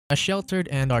A sheltered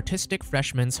and artistic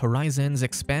freshman's horizons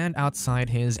expand outside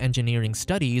his engineering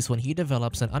studies when he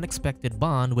develops an unexpected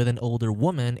bond with an older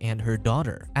woman and her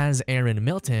daughter. As Aaron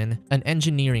Milton, an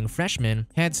engineering freshman,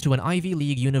 heads to an Ivy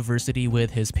League university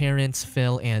with his parents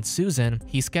Phil and Susan,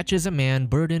 he sketches a man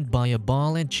burdened by a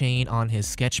ball and chain on his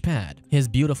sketchpad. His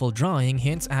beautiful drawing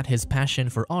hints at his passion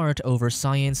for art over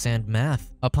science and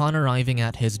math. Upon arriving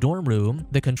at his dorm room,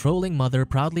 the controlling mother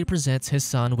proudly presents his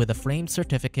son with a framed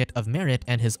certificate of merit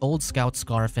and his old Scout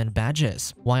scarf and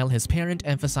badges. While his parent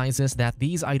emphasizes that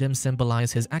these items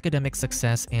symbolize his academic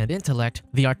success and intellect,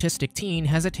 the artistic teen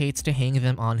hesitates to hang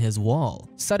them on his wall.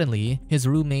 Suddenly, his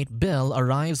roommate Bill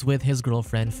arrives with his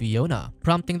girlfriend Fiona,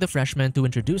 prompting the freshman to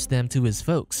introduce them to his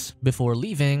folks. Before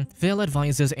leaving, Phil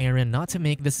advises Aaron not to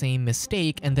make the same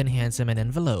mistake and then hands him an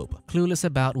envelope. Clueless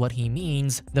about what he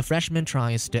means, the freshman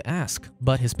tries to ask,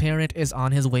 but his parent is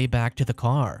on his way back to the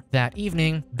car. That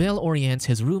evening, Bill orients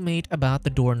his roommate about the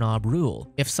doorknob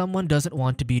rule. If someone doesn't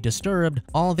want to be disturbed,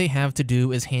 all they have to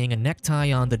do is hang a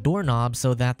necktie on the doorknob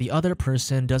so that the other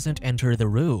person doesn't enter the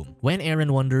room. When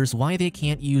Aaron wonders why they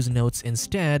can't use notes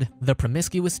instead, the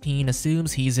promiscuous teen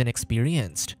assumes he's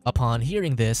inexperienced. Upon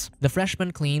hearing this, the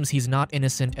freshman claims he's not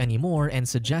innocent anymore and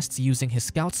suggests using his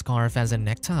Scout scarf as a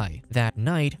necktie. That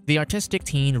night, the artistic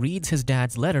teen reads his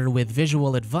dad's letter with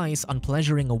visual advice on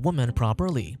pleasuring a woman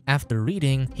properly. After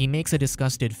reading, he makes a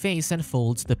disgusted face and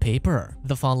folds the paper.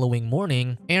 The following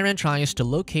morning, Aaron tries to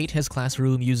locate his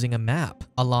classroom using a map.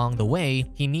 Along the way,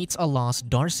 he meets a lost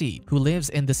Darcy, who lives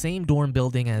in the same dorm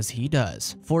building as he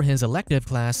does. For his elective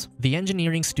class, the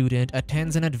engineering student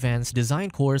attends an advanced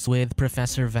design course with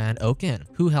Professor Van Oken,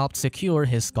 who helped secure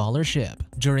his scholarship.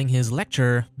 During his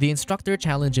lecture, the instructor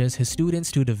challenges his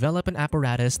students to develop an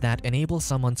apparatus that enables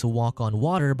someone to walk on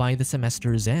water by the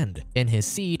semester's end. In his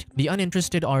seat, the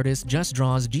uninterested artist just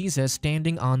draws Jesus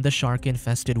standing on the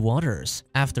shark-infested waters.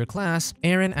 After class,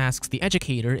 Aaron asks the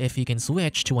educator if he can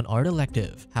switch to an art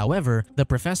elective. However, the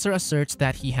professor asserts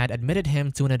that he had admitted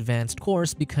him to an advanced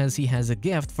course because he has a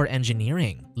gift for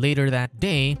engineering. Later that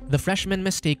day, the freshman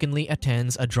mistakenly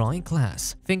attends a drawing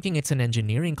class, thinking it's an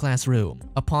engineering classroom.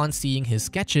 Upon seeing his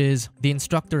sketches, the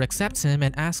instructor accepts him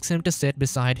and asks him to sit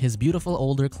beside his beautiful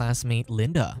older classmate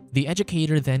Linda. The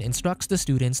educator then instructs the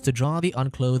students to draw the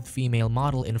unclothed female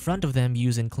model in front of them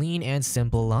using clean and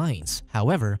simple lines.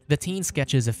 However, the teen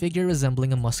sketches a figure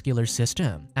resembling a muscular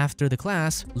system. After the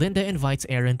class, Linda invites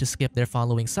Aaron to skip their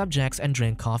following subjects and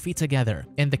drink coffee together.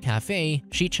 In the cafe,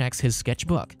 she checks his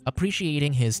sketchbook,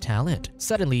 appreciating his talent.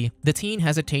 Suddenly, the teen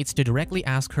hesitates to directly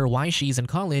ask her why she's in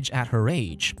college at her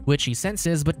age, which she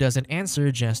senses but doesn't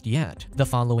answer just yet. The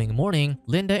following morning,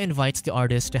 Linda invites the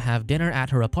artist to have dinner at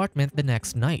her apartment the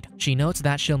next night. She notes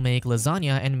that she'll make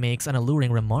lasagna and makes an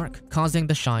alluring remark, causing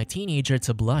the shy teenager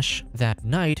to blush. That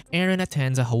night, Aaron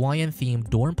attends a Hawaiian-themed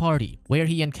dorm party, where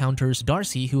he encounters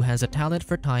Darcy, who has a talent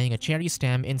for tying a cherry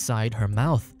stem inside her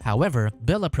mouth. However,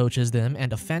 Bill approaches them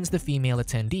and offends the female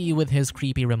attendee with his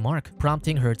creepy remark,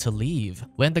 prompting her to leave.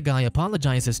 When the guy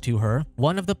apologizes to her,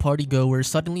 one of the partygoers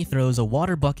suddenly throws a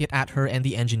water bucket at her and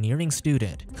the engineering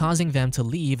student, causing them to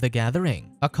leave the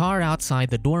gathering. A car outside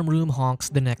the dorm room honks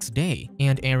the next day,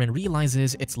 and Aaron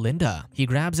realizes it's Linda. He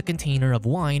grabs a container of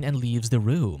wine and leaves the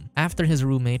room. After his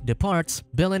roommate departs,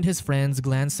 Bill and his friends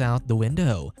glance out the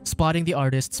window, spotting the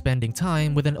artist spending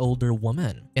time with an older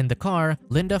woman. In the car,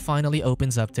 Linda finally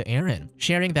opens up to Aaron,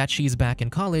 sharing that she's back in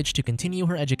college to continue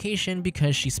her education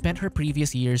because she spent her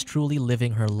previous years truly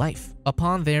living her life.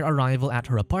 Upon their arrival at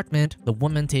her apartment, the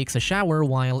woman takes a shower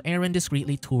while Aaron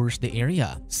discreetly tours the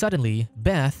area. Suddenly,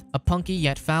 Beth, a punky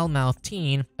yet foul-mouthed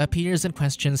teen, appears and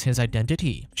questions his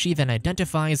identity. She then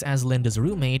identifies as Linda's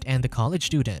roommate and the college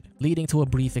student, leading to a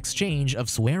brief exchange of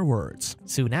swear words.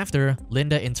 Soon after,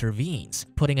 Linda intervenes,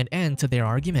 putting an end to their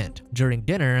argument. During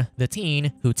dinner, the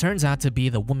teen, who turns out to be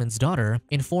the woman's daughter,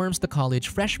 informs the college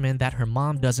freshman that her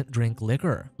mom doesn't drink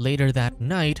liquor. Later that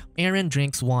night, Aaron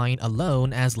drinks wine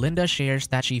alone as Linda shares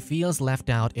that she feels left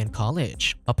out in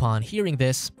college. Upon hearing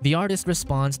this, the artist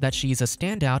responds that she's a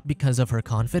standout because of her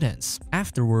confidence.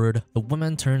 Afterward, the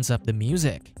woman turns up the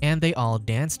music, and they all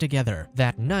dance together.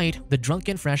 That night, the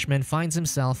drunken freshman finds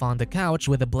himself on the couch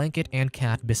with a blanket and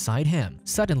cat beside him.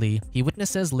 Suddenly, he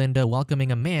witnesses Linda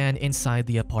welcoming a man inside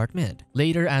the apartment.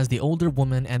 Later, as the older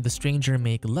woman and the stranger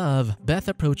make love, Beth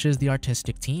approaches the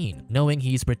artistic teen, knowing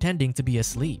he's pretending to be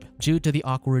asleep. Due to the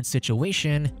awkward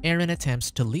situation, Aaron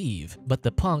attempts to leave, but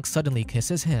the punk suddenly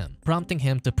kisses him, prompting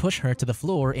him to push her to the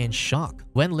floor in shock.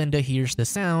 When Linda hears the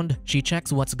sound, she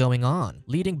checks what's going on,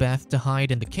 leading Beth to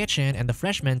hide in the kitchen and the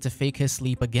freshman to fake his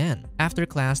sleep again. After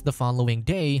class the following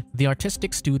day, the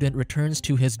artistic student returns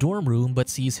to his dorm room but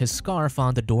sees his scarf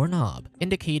on the doorknob,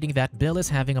 indicating that Bill is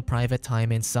having a private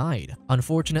time inside.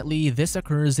 Unfortunately, this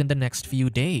occurs in the next few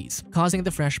days, causing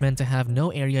the freshman to have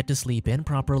no area to sleep in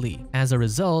properly. As a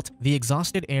result, the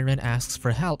exhausted Aaron asks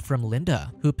for help from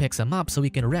Linda, who picks him up so he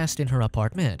can rest in her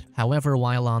apartment. However,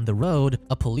 while on the road,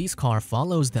 a police car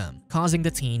follows them, causing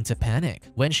the teen to panic.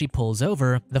 When she pulls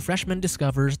over, the freshman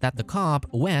discovers that the cop,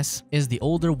 Wes, is the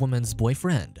older woman's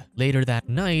boyfriend. Later that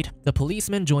night, the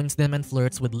policeman joins them and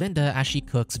flirts with Linda as she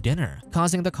cooks dinner,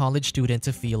 causing the college student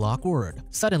to feel awkward.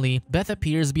 Suddenly, Beth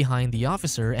appears behind the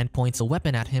officer and points a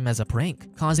weapon at him as a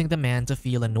prank, causing the man to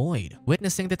feel annoyed.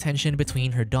 Witnessing the tension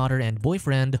between her daughter and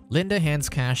boyfriend, Linda hands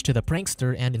cash to the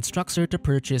prankster and instructs her to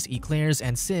purchase eclairs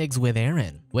and cigs with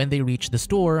Aaron. When they reach the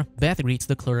store, Beth greets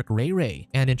the clerk Ray Ray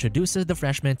and introduces the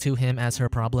freshman to him as her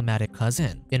problematic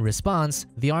cousin. In response,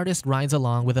 the artist rides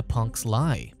along with a punk's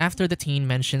lie. After the teen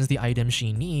mentions the items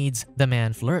she needs, the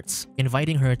man flirts,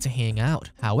 inviting her to hang out.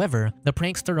 However, the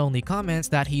prankster only comments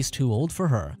that he's too old for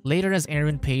her. Later, as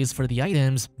Aaron pays for the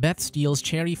items, Beth steals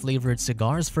cherry-flavored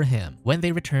cigars for him. When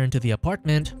they return to the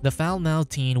apartment, the foul-mouthed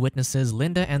teen witnesses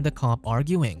Linda and the cop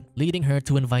arguing, leading her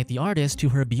to invite the artist to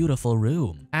her beautiful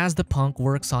room. As the punk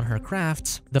works on her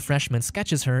crafts, the freshman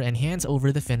sketches her and hands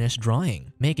over the finished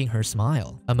drawing, making her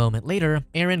smile. A moment later,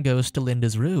 Aaron goes to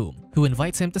Linda's room, who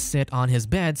invites him to sit on his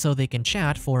bed so they can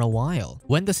chat for a while.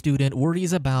 When the student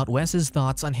worries about Wes's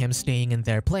thoughts on him staying in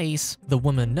their place, the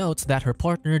woman notes that her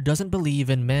partner doesn't believe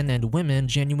in men and women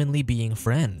genuinely being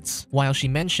friends. While she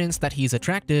mentions that he's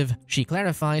attractive, she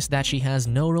clarifies that she has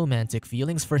no romantic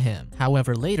feelings for him.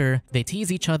 However, later, they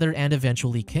tease each other and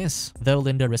eventually kiss. Though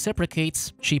Linda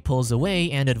reciprocates, she pulls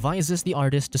away and advises the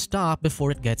artist to stop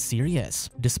before it gets serious.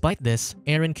 Despite this,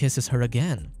 Aaron kisses her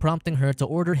again, prompting her to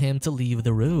order him to leave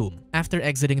the room. After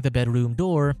exiting the bedroom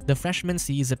door, the freshman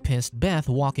sees a pissed Beth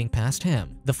walking past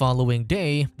him. The following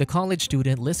day, the college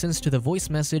student listens to the voice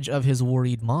message of his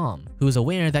worried mom, who's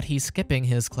aware that he's skipping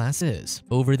his classes.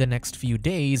 Over the next few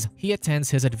days, he attends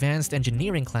his advanced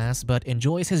engineering class but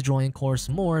enjoys his drawing course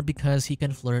more because he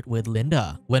can flirt with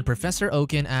Linda. When Professor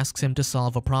Oken asks him to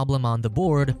solve a problem on the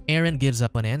board, Aaron gives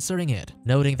up on answering it,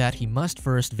 noting that he must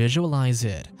first visualize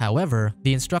it. However,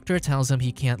 the instructor tells him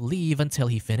he can't leave until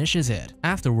he finishes it.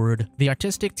 Afterward, the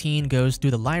artistic teen goes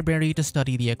to the library to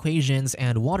study the equations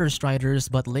and water striders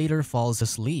but later falls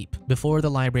asleep. Before the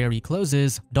library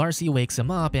closes, Darcy wakes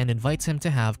him up and invites him to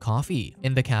have coffee.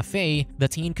 In the cafe, the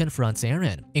teen confronts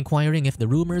Aaron, inquiring if the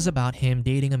rumors about him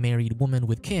dating a married woman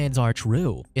with kids are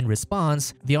true. In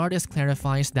response, the artist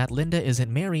clarifies that Linda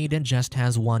isn't married and just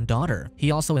has one daughter.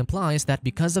 He also implies that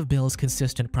because of Bill's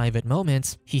consistent private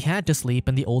moments, he had to sleep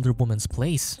in the older woman's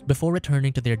place. Before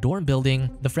returning to their dorm building,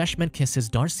 the freshman kisses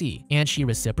Darcy, and she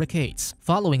reciprocates.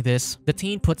 Following this, the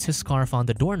teen puts his scarf on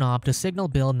the doorknob to signal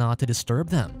Bill not to disturb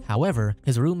them. However,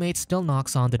 his roommate still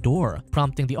knocks on the door,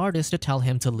 prompting the artist to tell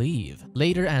him to leave.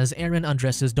 Later, as Aaron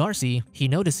undresses Darcy, he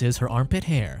notices her armpit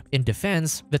hair. In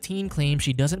defense, the teen claims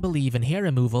she doesn't believe in hair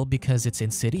removal because it's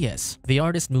insidious. The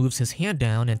artist moves his hand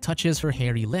down and touches her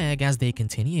hairy leg as they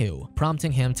continue,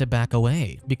 prompting him to back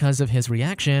away. Because of his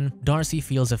reaction, Darcy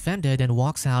feels offended and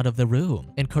walks out of the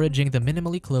room, encouraging the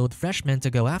minimally clothed freshman to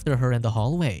go after her in the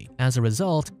hallway. As a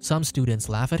result, some students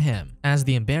laugh at him. As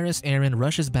the embarrassed Aaron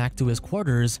rushes back to his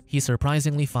quarters, he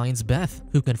surprisingly finds Beth,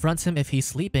 who confronts him if he's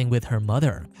sleeping with her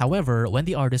mother. However, when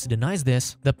the artist denies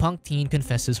this, the punk teen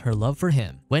confesses her love for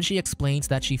him. When she explains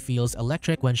that she feels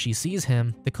electric when she sees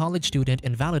him, the college student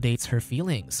invalidates her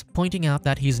feelings, pointing out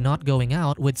that he's not going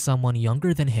out with someone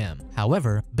younger than him.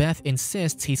 However, Beth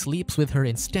insists he sleeps with her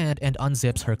instead and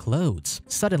unzips her clothes.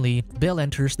 Suddenly, Bill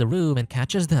enters the room and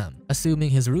catches them, assuming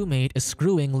his roommate is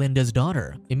screwing Linda's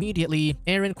daughter. Immediately,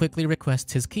 Aaron quickly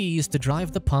requests his keys to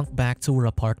drive the punk back to her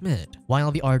apartment.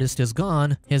 While the artist is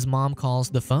gone, his mom calls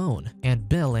the phone, and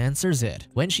Bill answers it.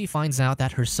 When she finds out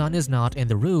that her son is not in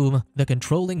the room, the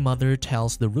controlling mother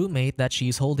tells the roommate that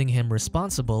she's holding him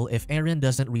responsible if Aaron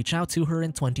doesn't reach out to her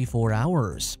in 24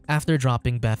 hours. After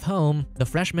dropping Beth home, the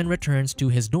freshman returns to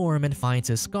his dorm and finds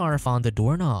his scarf on the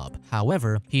doorknob.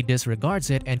 However, he disregards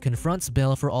it and confronts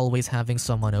Bill for always having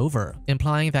someone over,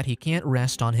 implying that he can't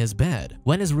rest on his bed.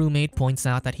 When his roommate points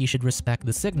out that he should respect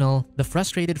the signal, the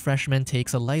frustrated freshman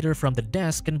takes a lighter from the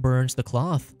desk and burns the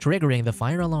cloth, triggering the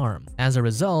fire alarm. As a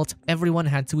result, everyone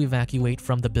had to evacuate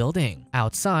from the building building.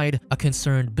 Outside, a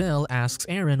concerned Bill asks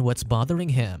Aaron what's bothering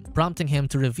him, prompting him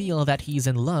to reveal that he's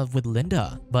in love with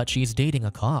Linda, but she's dating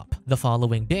a cop. The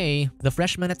following day, the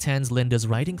freshman attends Linda's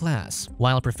writing class.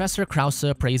 While Professor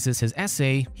Krause praises his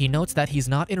essay, he notes that he's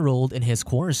not enrolled in his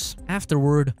course.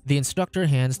 Afterward, the instructor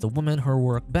hands the woman her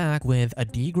work back with a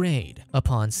D grade.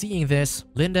 Upon seeing this,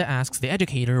 Linda asks the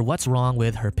educator what's wrong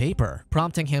with her paper,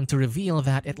 prompting him to reveal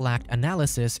that it lacked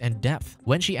analysis and depth.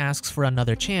 When she asks for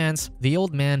another chance, the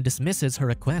old man dismisses her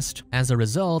request. As a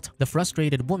result, the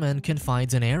frustrated woman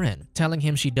confides in Aaron, telling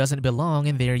him she doesn't belong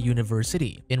in their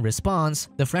university. In response,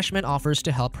 the freshman offers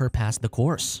to help her pass the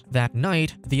course. That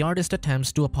night, the artist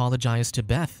attempts to apologize to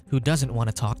Beth, who doesn't want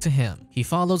to talk to him. He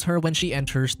follows her when she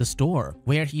enters the store,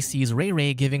 where he sees Ray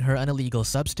Ray giving her an illegal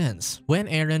substance. When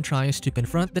Aaron tries to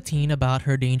confront the teen about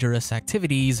her dangerous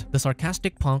activities, the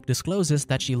sarcastic punk discloses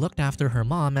that she looked after her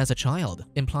mom as a child,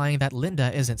 implying that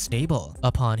Linda isn't stable.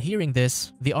 Upon hearing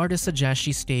this, the artist suggests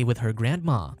she stay with her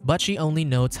grandma, but she only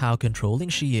notes how controlling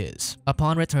she is.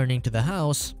 Upon returning to the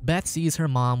house, Beth sees her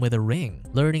mom with a ring,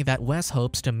 learning that Wes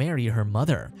hopes to marry her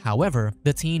mother. However,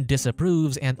 the teen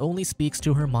disapproves and only speaks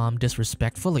to her mom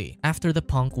disrespectfully. After the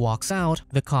punk walks out,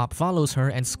 the cop follows her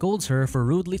and scolds her for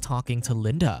rudely talking to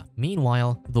Linda.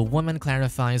 Meanwhile, the woman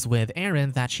clarifies with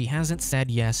Aaron that she hasn't said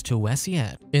yes to Wes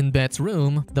yet. In Beth's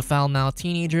room, the foul-mouthed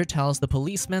teenager tells the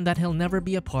policeman that he'll never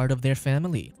be a part of their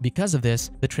family. Because of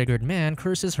this, the triggered man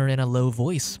curses her in a low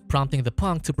voice, prompting the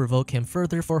punk to provoke him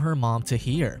further for her mom to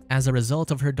hear. As a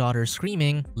result of her daughter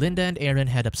screaming, Linda and Aaron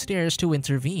head upstairs to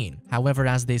intervene. However,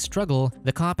 as they struggle,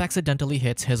 the cop accidentally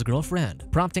hits his girlfriend,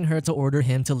 prompting her to order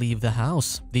him to leave the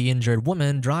house. The injured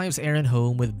woman drives Aaron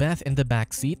home with Beth in the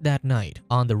back seat that night.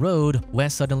 On the road,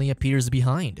 Wes suddenly appears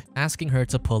behind, asking her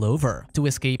to pull over. To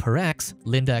escape her ex,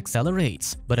 Linda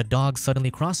accelerates, but a dog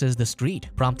suddenly crosses the street,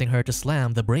 prompting her to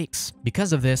slam the brakes.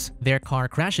 Because of this, their car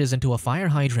crashes into a fire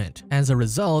hydrant. As a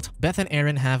result, Beth and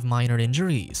Aaron have minor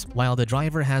injuries, while the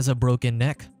driver has a broken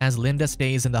neck. As Linda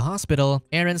stays in the hospital,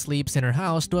 Aaron sleeps in her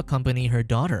house to accompany her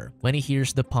daughter. When he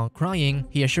hears the punk crying,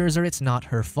 he assures her it's not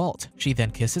her fault. She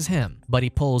then kisses him, but he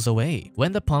pulls away.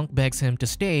 When the punk begs him to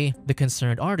stay, the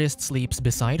concerned artist sleeps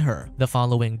beside her. The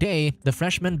following day, the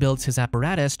freshman builds his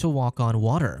apparatus to walk on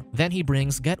water. Then he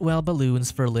brings get-well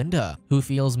balloons for Linda, who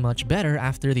feels much better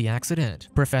after the accident.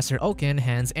 Professor Oken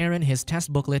hands Aaron his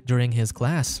test booklet during his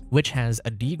class, which has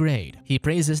a D grade. He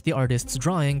praises the artist's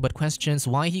drawing but questions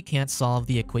why he can't solve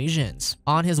the equations.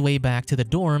 On his way back to the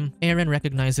dorm, Aaron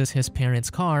recognizes his parents'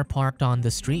 car parked on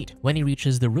the street. When he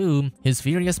reaches the room, his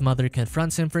furious mother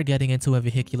confronts him for getting into a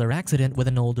vehicular accident with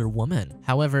an older woman.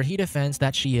 However, he defends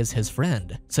that she is his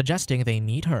friend, suggesting they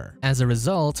meet her. As a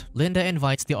result, Linda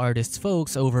invites the artist's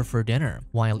folks over for dinner.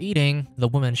 While eating, the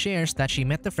woman shares that she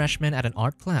met the freshman at an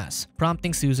art class,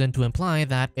 prompting Susan to imply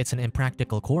that it's an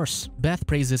impractical course. Beth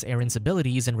praises Aaron's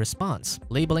abilities in response,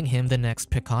 labeling him the next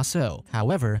Picasso.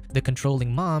 However, the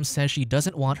controlling mom says she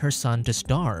doesn't want her son to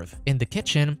starve. In the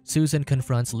kitchen, Susan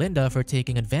confronts Linda for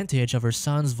taking advantage of her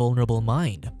son's vulnerable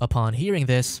mind. Upon hearing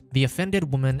this, the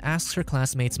offended woman asks her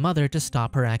classmate's mother to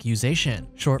stop her accusation.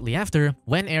 Shortly after,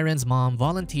 when Aaron's mom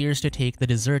volunteers to take the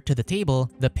dessert to the table,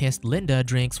 the pissed Linda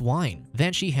drinks wine.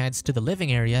 Then she heads to the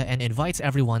living area and invites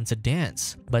everyone to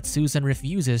dance, but Susan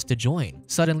refuses to join.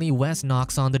 Suddenly, Wes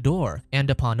knocks on the door, and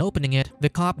upon opening it, the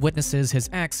cop witnesses his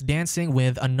ex dancing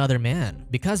with another man.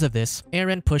 Because of this,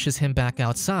 Aaron pushes him back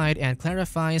outside and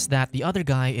clarifies that the other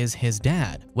guy is his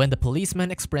dad. When the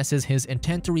policeman expresses his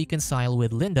intent to reconcile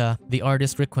with Linda, the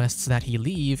artist requests that he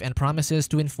leave and promises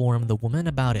to inform the woman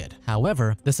about it.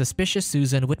 However, the suspicious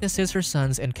Susan witnesses her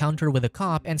son's encounter with a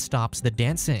cop and stops the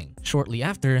dancing. Shortly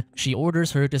after, she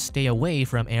orders her to stay away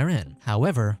from Aaron.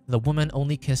 However, the woman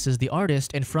only kisses the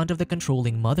artist in front of the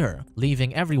controlling mother,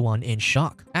 leaving everyone in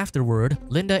shock. Afterward,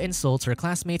 Linda insults her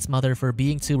classmate's mother for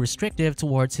being too restrictive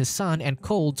towards his son and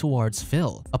cold towards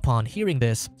Phil. Upon hearing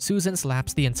this, Susan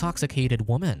slaps the intoxicated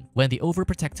woman. When the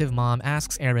overprotective mom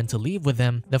asks Aaron to leave with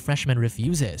them, the freshman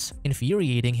refuses,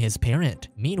 infuriating his parent.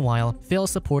 Meanwhile, Phil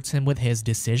supports him with his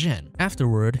decision.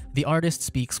 Afterward, the artist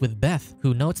speaks with Beth,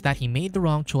 who notes that he made the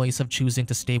wrong choice of choosing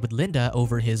to stay with Linda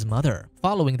over his mother.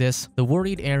 Following this, the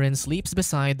worried Aaron sleeps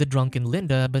beside the drunken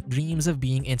Linda but dreams of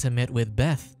being intimate with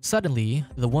Beth. Suddenly,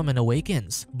 the woman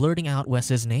awakens, blurting out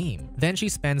Wes's name. Then she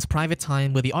spends private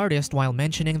time with the artist while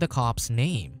mentioning the cop's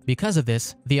name. Because of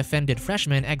this, the offended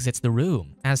freshman exits the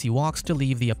room. As he walks to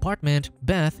leave the apartment,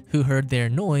 Beth, who heard their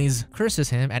noise, curses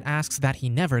him and asks that he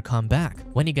never come back.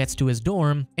 When he gets to his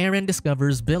dorm, Aaron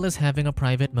discovers Bill is having a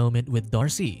private moment with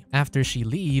Darcy. After she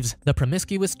leaves, the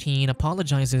promiscuous teen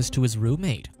apologizes to his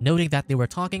roommate, noting that they were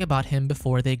talking about him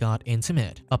before they got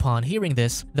intimate. Upon hearing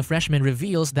this, the freshman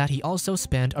reveals that he also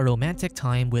spent a romantic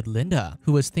time with Linda,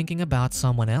 who was thinking about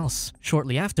someone else.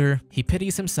 Shortly after, he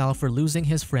pities himself for losing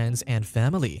his friends and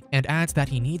family, and adds that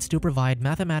he needs to provide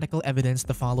mathematical evidence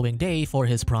the following day for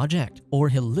his project, or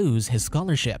he'll lose his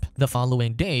scholarship. The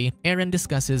following day, Aaron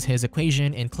discusses his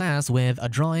equation in class with a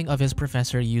drawing of his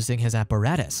professor using his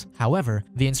apparatus. However,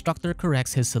 the instructor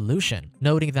corrects his solution,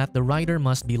 noting that the writer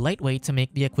must be lightweight to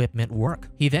make the equipment work.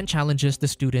 He then challenges the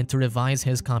student to revise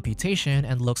his computation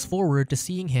and looks forward to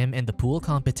seeing him in the pool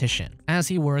competition. As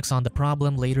he works on the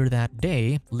problem later that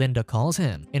day, Linda calls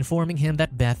him, informing him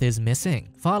that Beth is missing.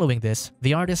 Following this,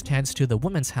 the artist heads to the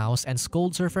woman's house and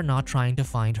scolds her for not trying to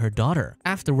find her daughter.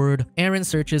 Afterward, Aaron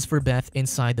searches for Beth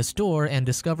inside the store and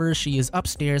discovers she is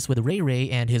upstairs with Ray Ray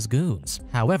and his goons.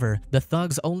 However, the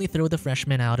thugs only throw the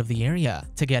freshman out of the area.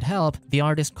 To get help, the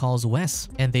artist calls Wes,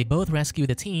 and they both rescue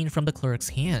the teen from the clerk's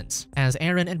hands. As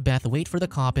Aaron and Beth wait for the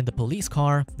cop in the police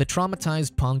car, the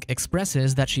traumatized punk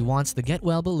expresses that she wants the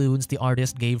get-well balloons the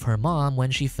artist gave her mom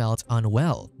when she felt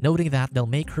unwell, noting that they'll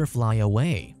make her fly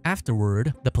away.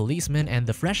 Afterward, the policeman and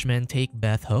the freshman take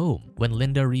Beth home. When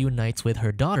Linda reunites with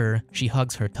her daughter, she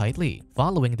hugs her tightly.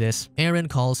 Following this, Aaron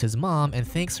calls his mom and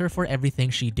thanks her for everything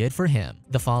she did for him.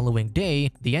 The following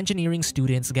day, the engineering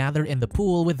students gather in the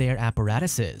pool with their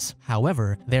apparatuses.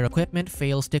 However, their equipment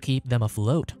fails to keep them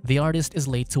afloat. The artist is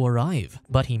late to arrive,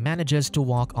 but he manages to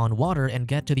walk on water and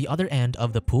get to the other end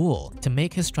of the pool. To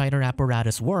make his Strider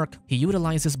apparatus work, he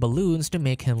utilizes balloons to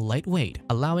make him lightweight,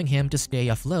 allowing him to stay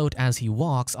afloat as he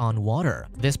walks on water.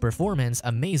 This performance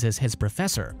amazes his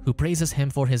professor, who praises him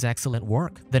for his excellent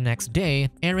work. The next day,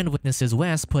 Aaron witnesses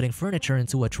Wes putting furniture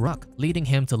into a truck, leading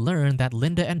him to learn that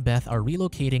Linda and Beth are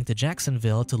relocating to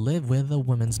Jacksonville to live with the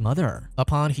woman's mother.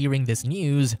 Upon hearing this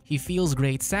news, he feels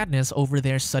great sadness over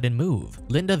their sudden move.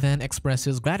 Linda then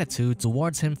expresses gratitude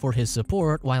towards him for his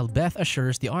support, while Beth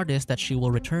assures the artist that she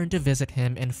will return to visit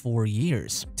him in 4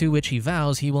 years, to which he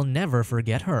vows he will never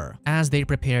forget her. As they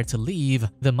prepare to leave,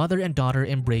 the mother and daughter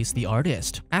embrace the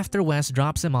artist. After Wes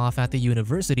drops him off at the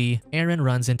university, Aaron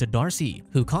runs into Darcy,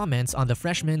 who comments on the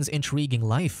freshman's intriguing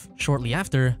life. Shortly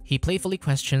after, he playfully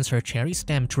questions her cherry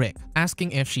stem trick,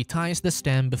 asking if she ties the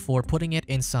stem before putting it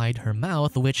inside her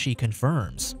mouth, which she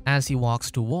confirms. As he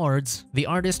walks towards, the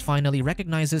artist finally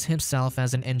recognizes himself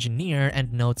as an engineer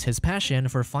and notes his passion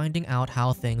for finding out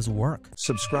how things work.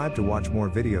 Subscribe to watch more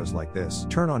videos like this,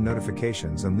 turn on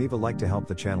notifications and leave a like to help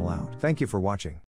the channel out. Thank you for watching.